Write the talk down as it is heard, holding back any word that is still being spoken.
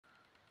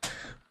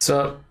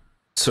So,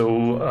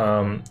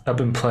 I've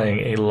been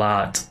playing a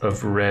lot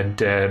of Red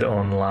Dead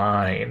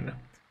Online.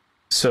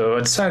 So I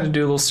decided to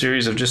do a little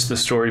series of just the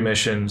story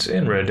missions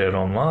in Red Dead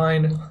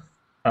Online.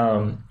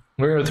 We're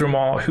gonna go through them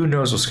all. Who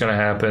knows what's gonna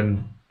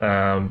happen?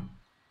 I'm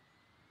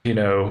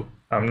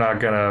not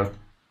gonna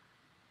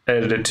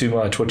edit it too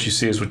much. What you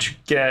see is what you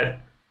get.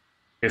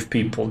 If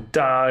people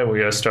die, we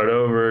gotta start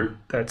over.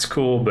 That's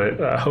cool,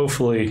 but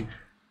hopefully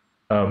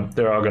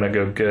they're all gonna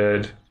go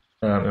good.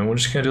 And we're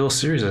just gonna do a little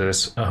series of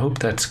this. I hope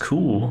that's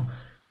cool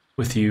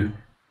with you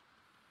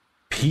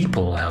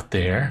people out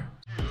there.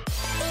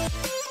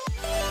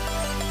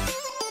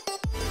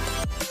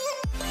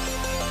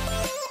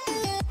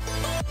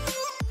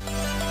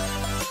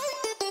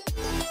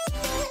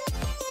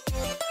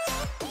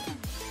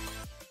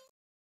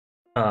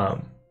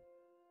 All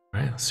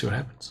right, let's see what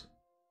happens.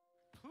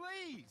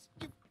 Please,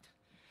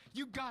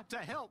 you got to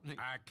help me.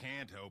 I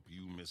can't help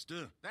you,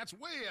 mister. That's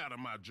way out of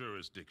my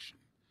jurisdiction.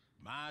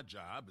 My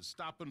job is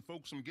stopping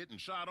folks from getting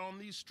shot on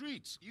these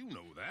streets. You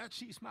know that.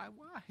 She's my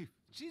wife.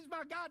 She's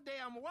my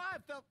goddamn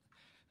wife.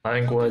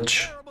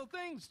 Language. Terrible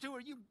things to her.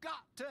 You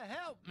got to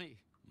help me.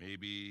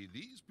 Maybe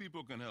these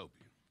people can help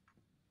you.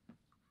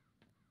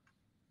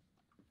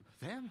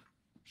 Them?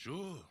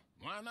 Sure,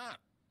 why not?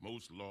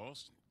 Most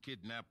lost and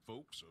kidnapped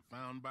folks are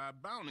found by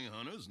bounty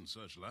hunters and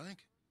such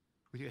like.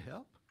 Will you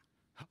help?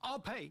 I'll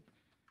pay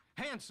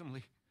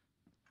handsomely.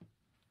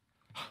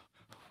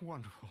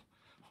 Wonderful.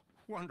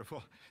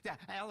 Wonderful. Yeah,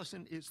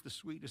 Allison is the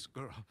sweetest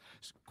girl.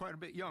 She's quite a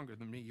bit younger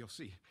than me, you'll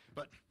see.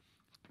 But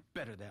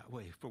better that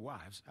way for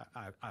wives,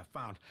 I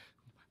found.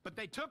 But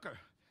they took her.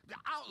 The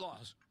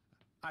outlaws,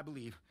 I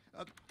believe.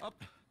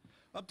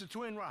 Up to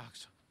Twin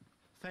Rocks.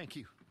 Thank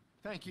you.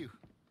 Thank you.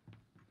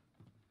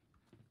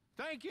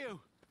 Thank you.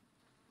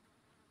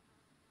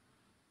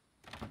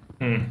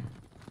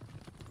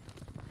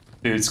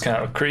 Dude's kind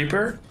of a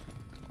creeper.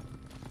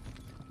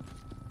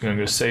 Gonna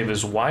go save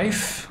his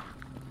wife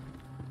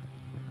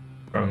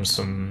from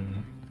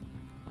some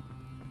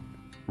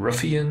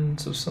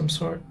ruffians of some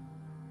sort.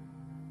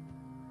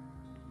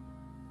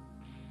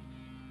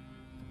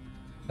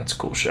 That's a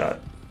cool shot.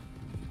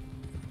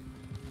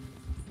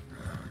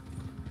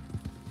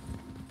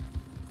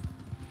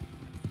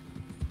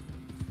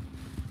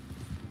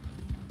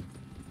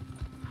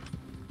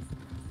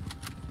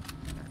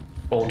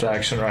 Bolt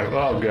action rifle.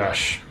 Oh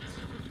gosh.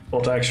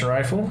 Bolt action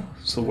rifle.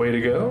 It's the way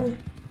to go.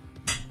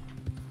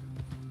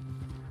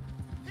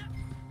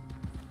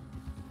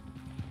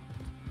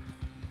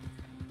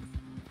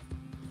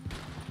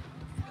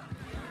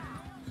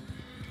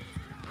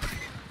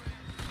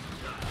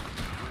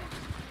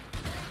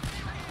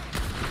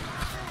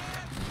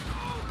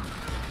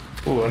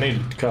 Ooh, I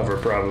need cover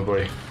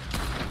probably.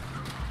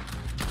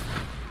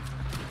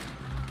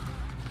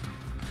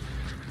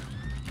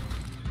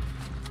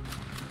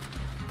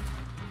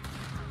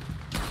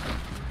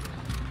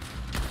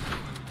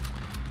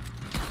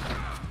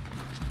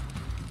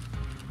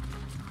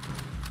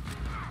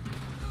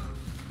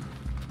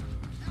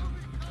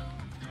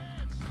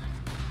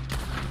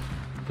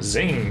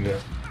 Zinged.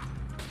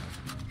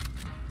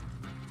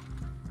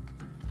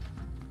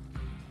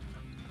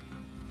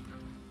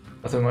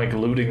 Nothing like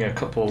looting a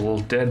couple of little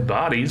dead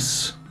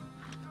bodies.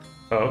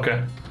 Oh,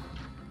 okay.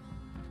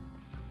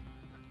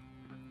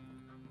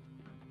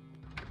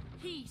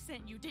 He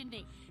sent you, didn't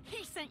he?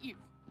 He sent you.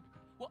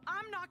 Well,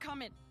 I'm not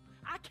coming.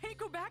 I can't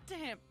go back to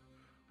him.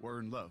 We're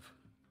in love.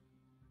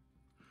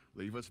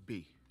 Leave us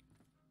be.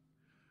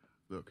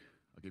 Look,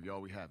 I'll give you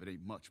all we have. It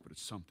ain't much, but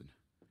it's something.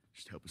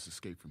 Just help us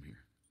escape from here.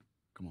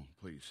 Come on,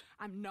 please.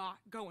 I'm not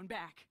going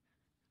back.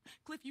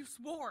 Cliff, you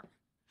swore.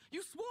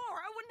 You swore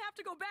I wouldn't have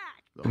to go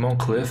back. Come on,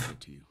 Cliff.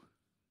 To you.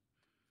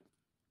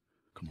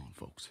 Come on,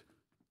 folks.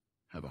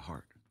 Have a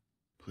heart,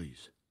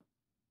 please.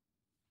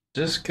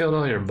 Just killed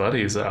all your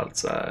buddies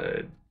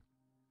outside.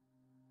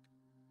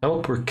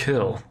 Help or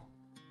kill?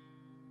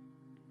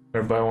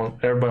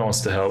 Everybody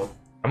wants to help.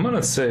 I'm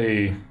gonna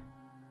say...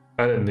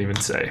 I didn't even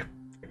say.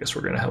 I guess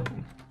we're gonna help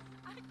them.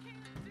 I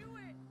can't do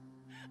it.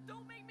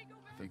 Don't make me go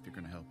back. I think they're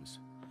gonna help us.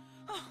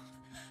 Oh,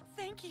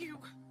 thank you.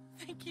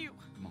 Thank you.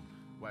 Come on,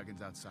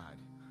 wagon's outside.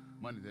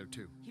 Money there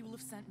too. He will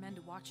have sent men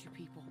to watch you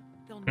people.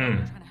 They'll know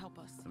you're trying to help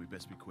us. Then we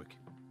best be quick.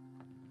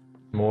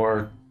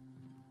 More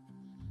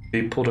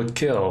people to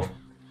kill.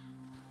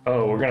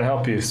 Oh, we're gonna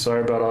help you.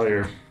 Sorry about all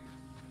your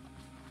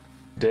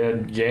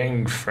dead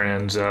gang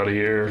friends out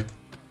here.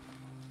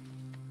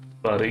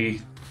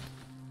 Buddy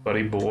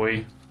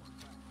boy.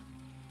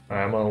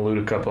 Alright, I'm gonna loot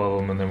a couple of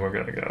them and then we're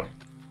gonna go.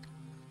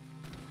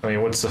 I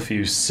mean, what's a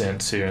few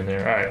cents here and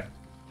there? Alright.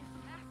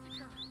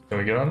 Can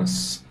we get on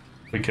this?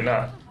 We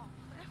cannot.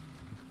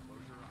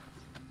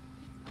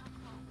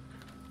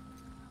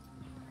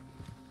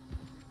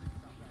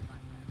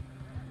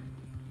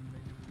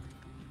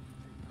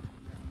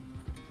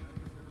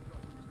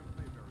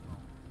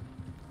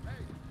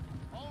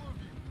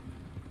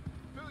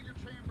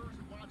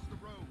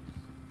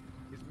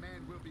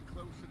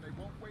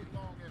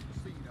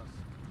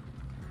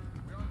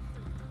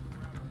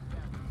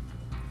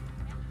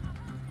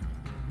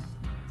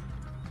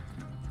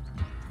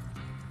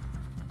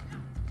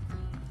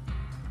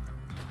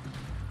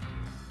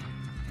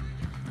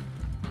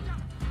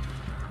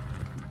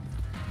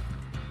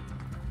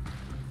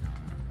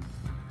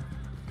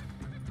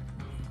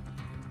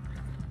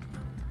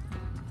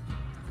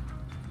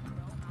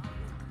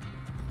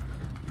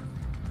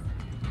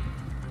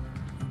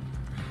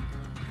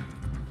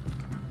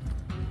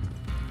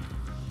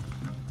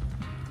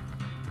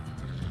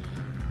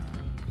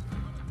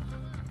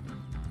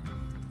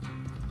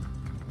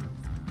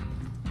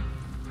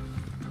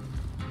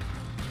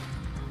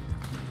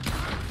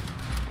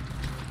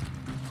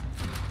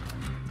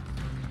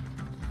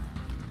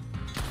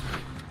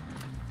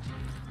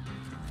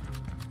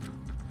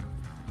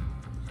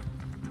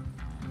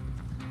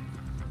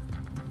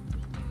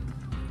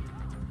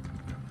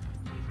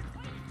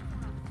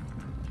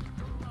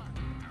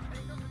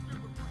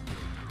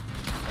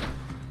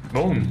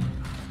 Boom.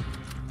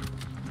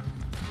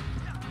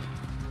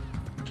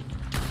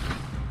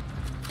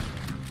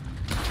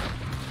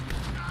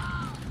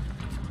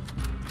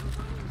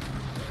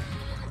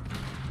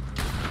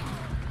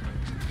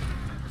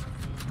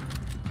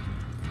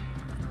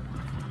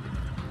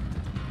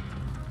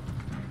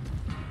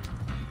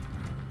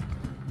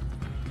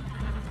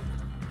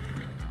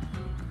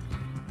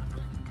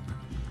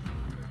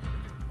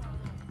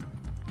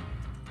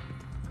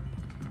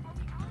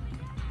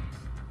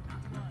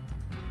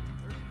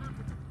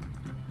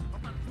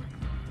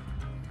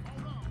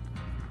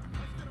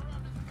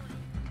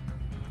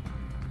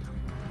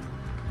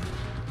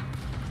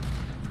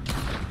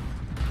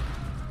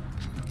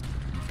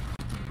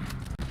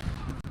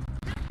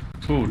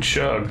 Ooh,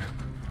 chug.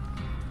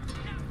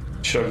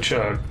 Chug,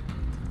 chug.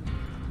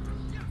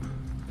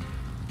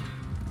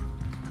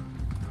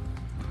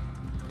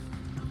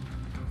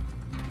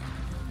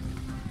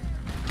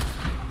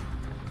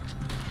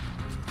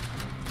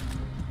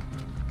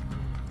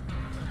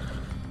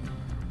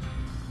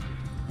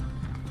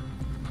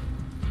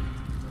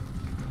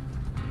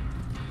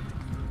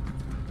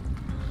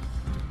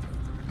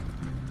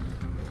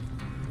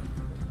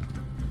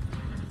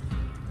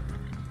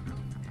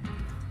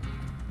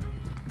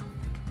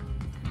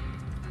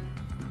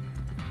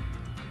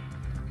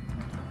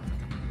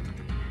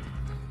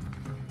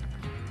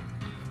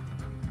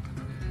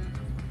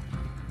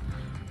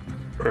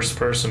 First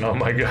person, oh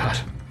my god.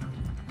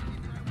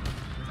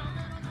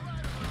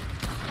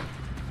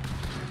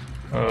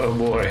 Oh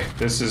boy,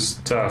 this is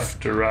tough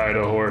to ride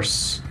a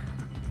horse.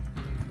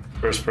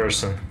 First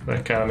person,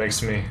 that kind of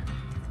makes me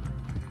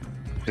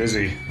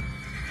dizzy.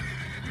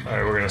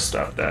 Alright, we're gonna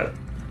stop that.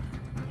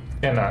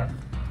 Cannot.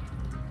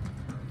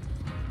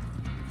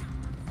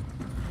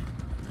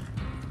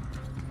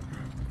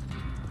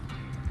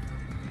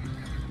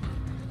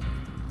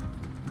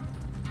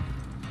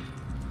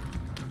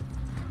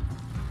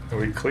 Are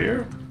we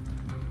clear?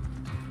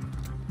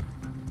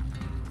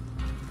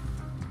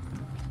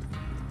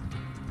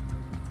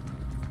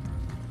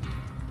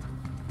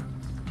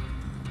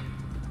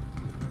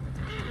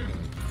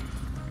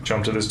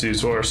 Jump to this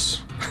dude's horse.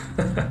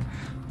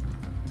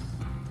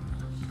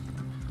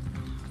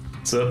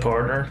 What's up,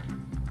 partner?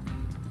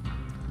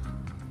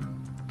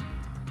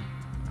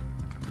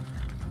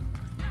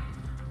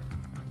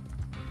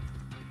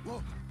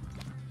 Whoa.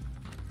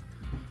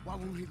 Why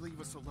won't he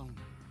leave us alone?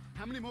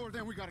 How many more of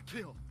them we gotta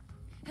kill?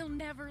 He'll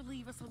never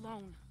leave us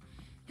alone.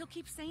 He'll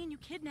keep saying you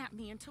kidnapped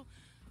me until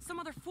some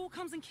other fool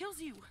comes and kills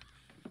you.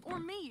 Or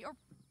me,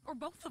 or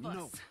both of us.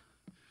 No.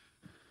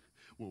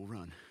 We'll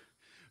run.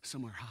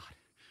 Somewhere hot.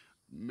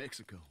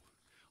 Mexico.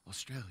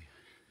 Australia.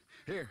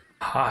 Here.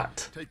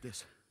 Hot. Take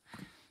this.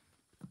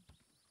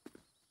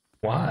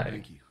 Why?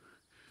 Thank you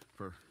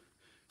for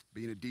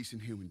being a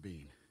decent human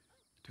being.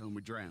 Tell him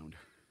we drowned.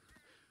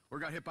 Or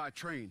got hit by a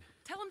train.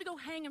 Tell him to go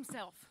hang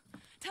himself.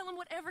 Tell him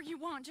whatever you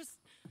want. Just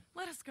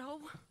let us go.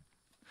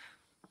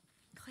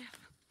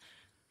 Cliff,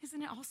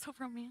 isn't it all so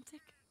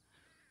romantic?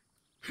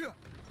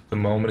 The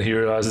moment he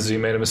realizes he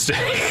made a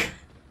mistake.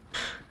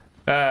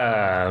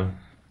 I'm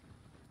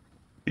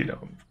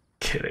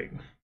kidding.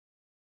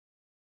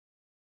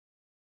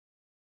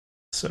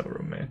 So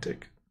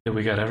romantic. Yeah,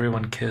 we got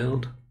everyone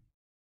killed.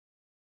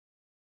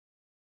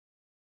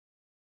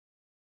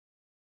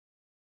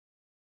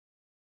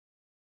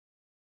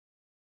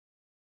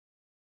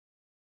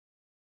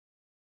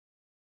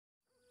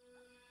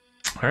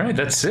 All right,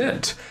 that's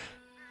it.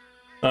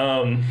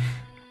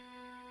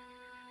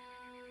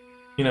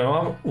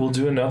 We'll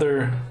do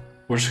another.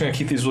 We're just gonna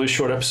keep these really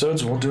short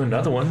episodes, and we'll do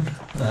another one.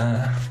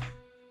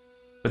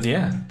 But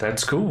yeah,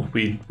 that's cool.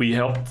 We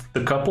helped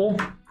the couple,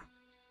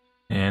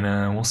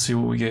 and we'll see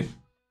what we get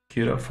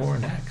queued up for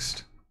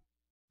next.